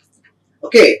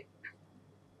 Okay,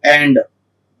 and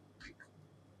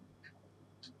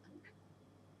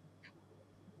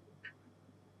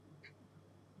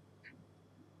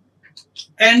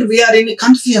we are in a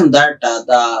confusion that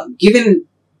the given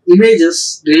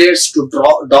images relates to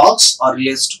dogs or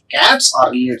relates to cats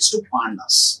or relates to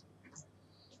pandas.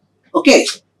 Okay,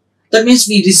 that means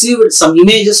we received some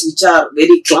images which are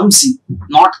very clumsy,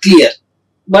 not clear,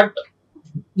 but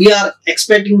we are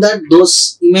expecting that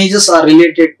those images are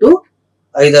related to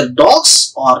either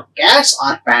dogs or cats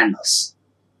or pandas.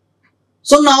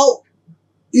 So now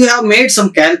you have made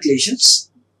some calculations.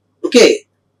 Okay,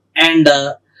 and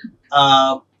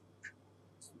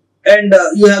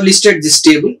you have listed this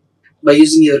table. By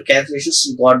using your calculations,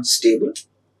 you got this table.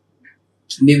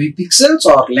 Maybe pixels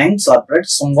or lengths or breadth,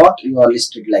 somewhat you are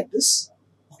listed like this.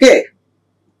 Okay,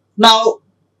 now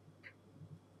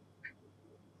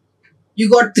you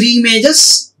got 3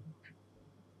 images,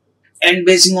 and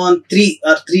basing on 3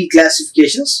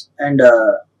 classifications, and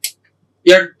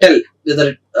you have to tell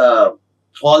whether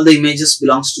all the images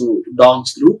belongs to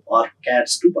dogs group or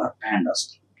cats group or pandas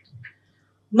group.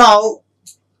 Now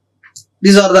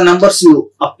these are the numbers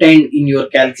you obtained in your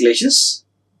calculations.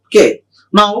 Okay,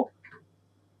 now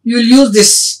you will use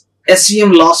this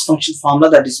SVM loss function formula,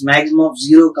 that is maximum of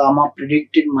 0 comma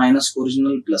predicted minus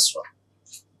original plus 1.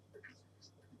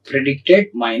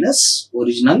 Predicted minus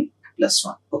original plus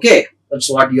 1. Okay, that's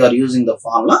what you are using the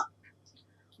formula.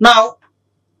 Now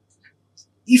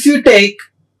if you take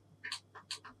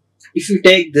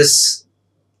this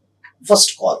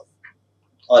first column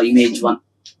or image 1.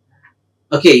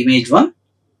 Okay, image 1.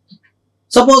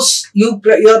 Suppose you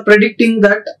are predicting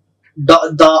that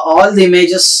all the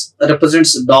images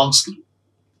represents dogs group.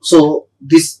 So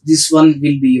this one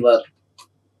will be your,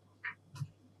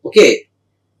 okay,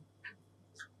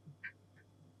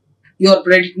 you are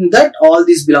predicting that all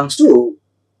this belongs to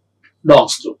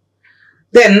dogs group.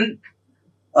 Then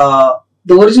the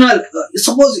original,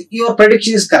 suppose your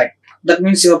prediction is correct. That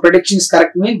means your prediction is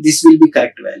correct means this will be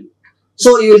correct value.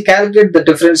 So you will calculate the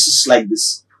differences like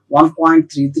this: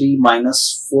 1.33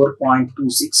 minus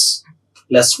 4.26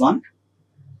 plus 1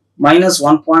 minus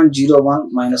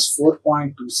 1.01 minus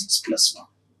 4.26 plus 1.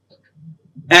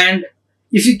 And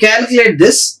if you calculate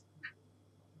this,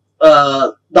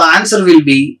 the answer will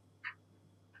be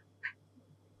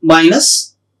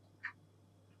minus,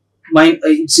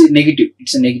 it's a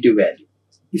negative value.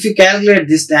 If you calculate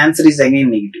this, the answer is again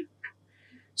negative.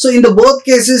 So in the both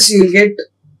cases you will get,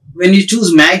 when you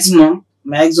choose maximum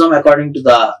according to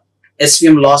the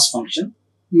SVM loss function,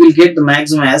 you will get the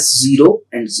maximum as 0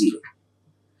 and 0.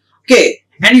 Okay,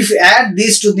 and if you add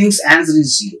these two things, answer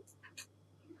is 0.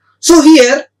 So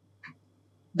here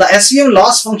the SVM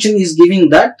loss function is giving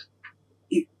that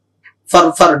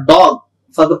for dog,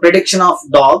 for the prediction of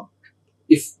dog,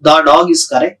 if the dog is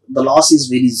correct, the loss is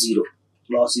very 0.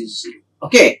 Loss is 0.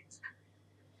 Okay.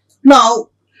 Now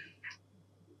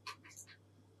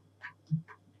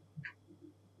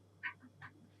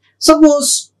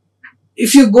suppose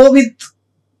if you go with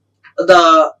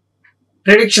the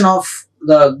prediction of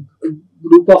the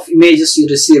group of images you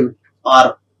received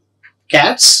are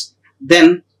cats,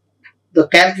 then the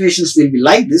calculations will be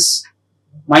like this: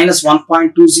 minus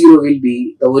 1.20 will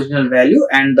be the original value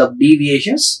and the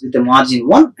deviations with the margin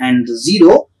 1 and the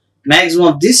 0 maximum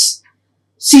of this.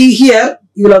 See here,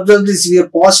 you will observe this will be a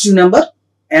positive number,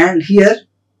 and here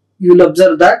you will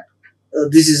observe that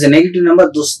this is a negative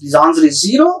number. This answer is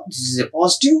 0. This is a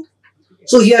positive.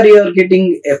 So here you are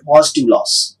getting a positive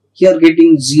loss. Here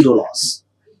getting 0 loss.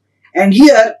 And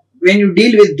here, when you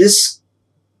deal with this,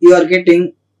 you are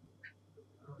getting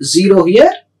 0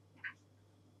 here,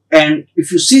 and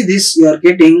if you see this, you are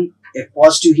getting a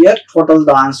positive here. Total,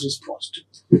 the answer is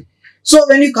positive. So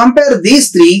when you compare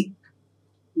these three,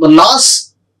 the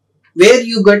loss where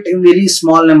you get a very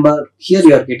small number, here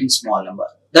you are getting small number.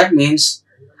 That means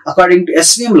according to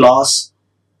SVM loss,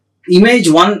 image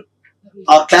 1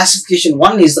 or classification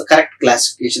 1 is the correct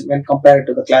classification when compared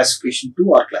to the classification 2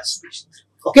 or classification 3.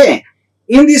 Okay,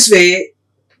 in this way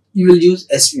you will use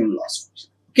SVM loss function.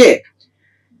 Okay,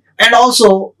 and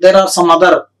also there are some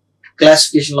other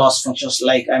classification loss functions,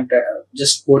 like I'm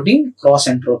just quoting cross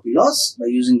entropy loss by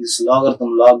using this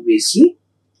logarithm log by c.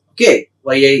 Okay,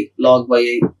 yi log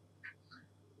yi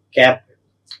cap.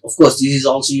 Of course, this is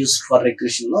also used for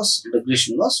regression loss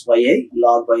yi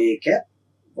log yi cap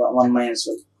 1 minus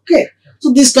 1. Okay,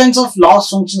 so these kinds of loss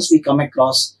functions we come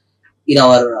across in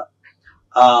our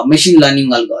machine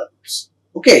learning algorithms.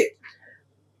 Okay,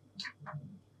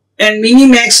 and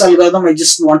minimax algorithm, I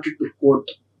just wanted to quote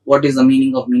what is the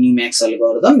meaning of minimax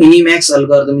algorithm. Minimax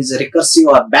algorithm is a recursive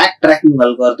or backtracking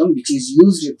algorithm which is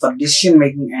used for decision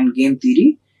making and game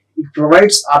theory. It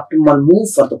provides optimal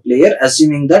move for the player,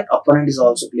 assuming that opponent is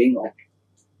also playing out.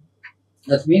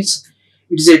 That means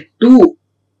it is a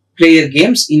two-player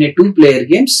games in a two-player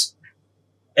games,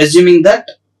 assuming that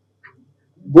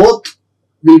both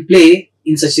will play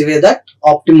in such a way that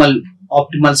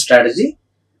optimal strategy.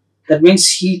 That means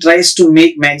he tries to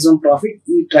make maximum profit,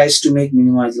 he tries to make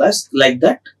minimized loss, like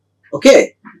that.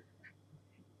 Okay.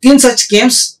 In such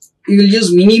games, you will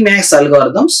use minimax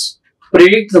algorithms to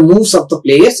predict the moves of the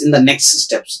players in the next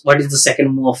steps. What is the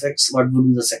second move of X? What would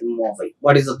be the second move of Y?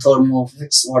 What is the third move of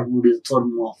X? What would be the third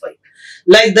move of Y?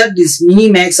 Like that, this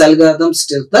minimax algorithm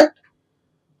tells that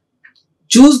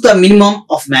choose the minimum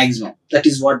of maximum. That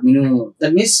is what minimum.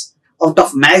 That means out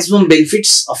of maximum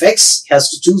benefits of X has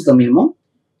to choose the minimum,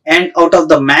 and out of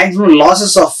the maximum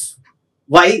losses of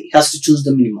Y has to choose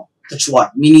the minimum. That's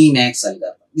what minimax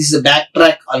algorithm. This is a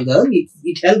backtrack algorithm.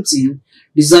 It helps in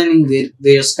designing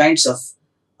various kinds of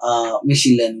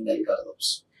machine learning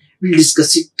algorithms. We'll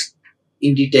discuss it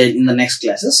in detail in the next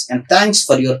classes. And thanks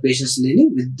for your patience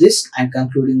learning. With this, I'm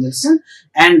concluding the lesson,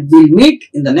 and we'll meet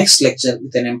in the next lecture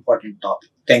with an important topic.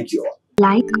 Thank you all.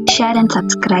 Like, share and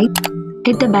subscribe.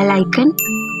 Hit the bell icon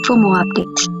for more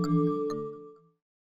updates.